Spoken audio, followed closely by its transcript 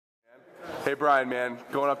Hey Brian, man,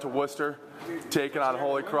 going up to Worcester, taking on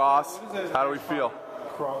Holy Cross. How do we feel?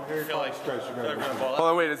 I feel like they're gonna ball. Hold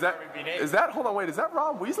on, wait, is that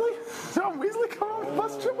Ron Weasley? Is Ron Weasley coming on the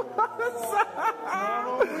bus trip with us?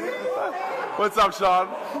 What's up, Sean?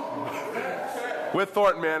 With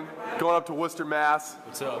Thornton, man, going up to Worcester, Mass.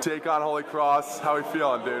 What's up? Take on Holy Cross. How we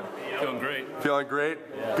feeling, dude? Feeling great. Feeling great?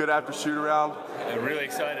 Yeah. Good after shoot around? I'm really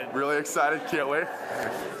excited. Really excited, can't wait.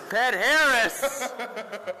 Pat Harris!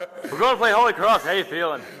 We're going to play Holy Cross. How you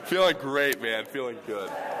feeling? Feeling great, man. Feeling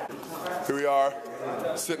good. Here we are,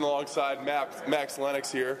 sitting alongside Max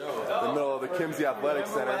Lennox here, in the middle of the Kimsey Athletic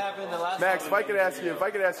Center. Max, if I could ask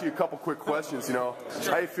you a couple quick questions, you know,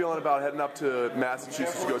 how you feeling about heading up to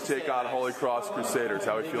Massachusetts to go take on Holy Cross Crusaders?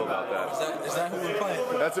 How we feel about that? Is that who we're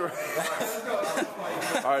playing? That's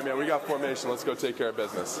it. All right, man. We got formation. Let's go take care of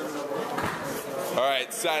business. All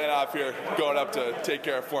right, signing off here, going up to take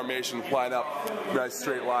care of formation, line up, nice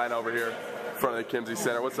straight line over here in front of the Kimsey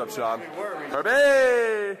Center. What's up, Sean?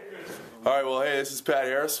 Hey! All right, well, hey, this is Pat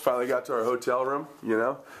Harris. Finally got to our hotel room, you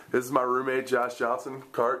know. This is my roommate, Josh Johnson.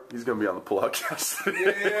 Cart, he's going to be on the pull-out cast. Yeah,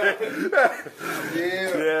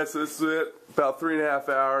 so this is it. About 3.5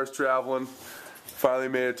 hours traveling. Finally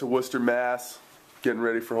made it to Worcester, Mass. Getting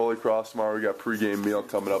ready for Holy Cross tomorrow. We got pregame meal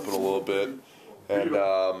coming up in a little bit. And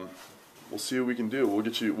we'll see what we can do. We'll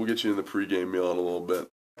get you in the pregame meal in a little bit.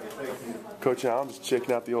 Coach Allen, just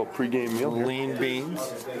checking out the old pregame meal here. Lean beans.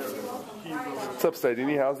 What's up,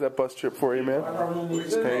 Stidini? How's that bus trip for you, man?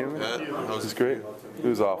 It's paying? This is great. It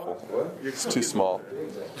was awful. It's too small.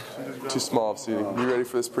 Too small of seating. You ready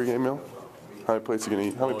for this pregame meal? How many plates are you gonna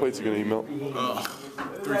eat? How many plates are you gonna eat, Milt?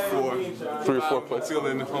 3 or 4 plates.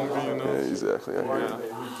 Feeling hungry, you know. Yeah, exactly. I hear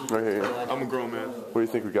you. Right here. I'm a grown man. What do you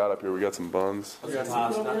think we got up here? We got some buns. We got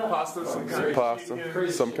some pasta,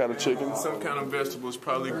 some kind of chicken. Some kind of vegetables,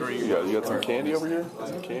 probably green. Yeah, you got some candy over here?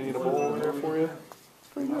 Some candy in a bowl over here for you?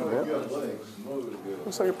 Pretty good, man.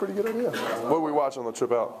 Looks like a pretty good idea. What did we watch on the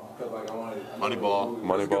trip out? Moneyball.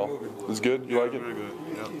 Moneyball. It was good? You like it? Very good.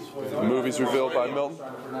 Yeah. The movies revealed by Milton?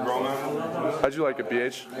 Grown man. How'd you like it,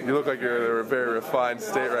 BH? You look like you're in a very refined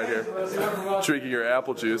state right here. Drinking your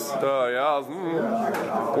apple juice. Oh, yeah.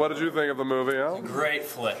 What did you think of the movie, huh? Great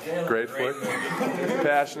flick. Great flick.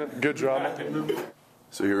 Passionate. Good drama.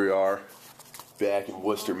 So here we are, back in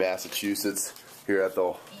Worcester, Massachusetts. Here at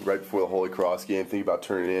right before the Holy Cross game, thinking about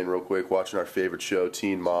turning in real quick, watching our favorite show,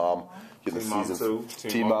 Teen Mom, getting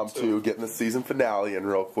Teen Mom 2, getting the season finale in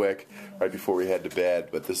real quick, right before we head to bed.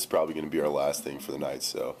 But this is probably going to be our last thing for the night.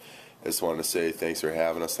 So I just wanted to say thanks for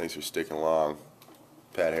having us, thanks for sticking along.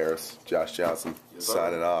 Pat Harris, Josh Johnson,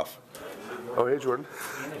 signing off. Oh, hey Jordan.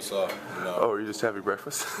 What's up? Oh, are you just having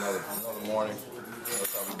breakfast? Another morning.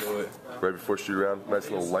 That's how we do it. Right before shoot around, nice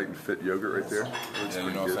little light and fit yogurt right there. Yeah,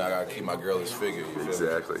 you know what I'm saying? I gotta keep my girlish figure.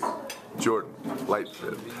 Exactly. Jordan, light and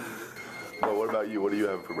fit. Well, what about you? What are you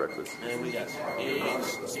having for breakfast? Man, we got some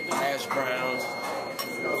eggs, some hash browns.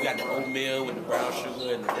 We got the oatmeal with the brown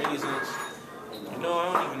sugar and the raisins. You know,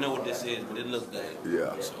 I don't even know what this is, but it looks good.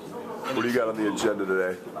 Yeah. So, what do you got on the agenda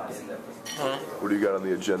today? Huh? What do you got on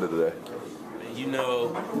the agenda today? You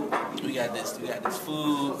know, we got this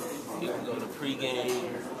food. We can go to pregame,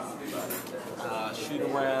 shoot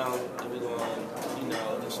around, then we're going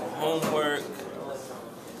to, do some homework.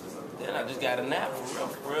 Then I just got a nap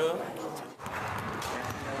for real.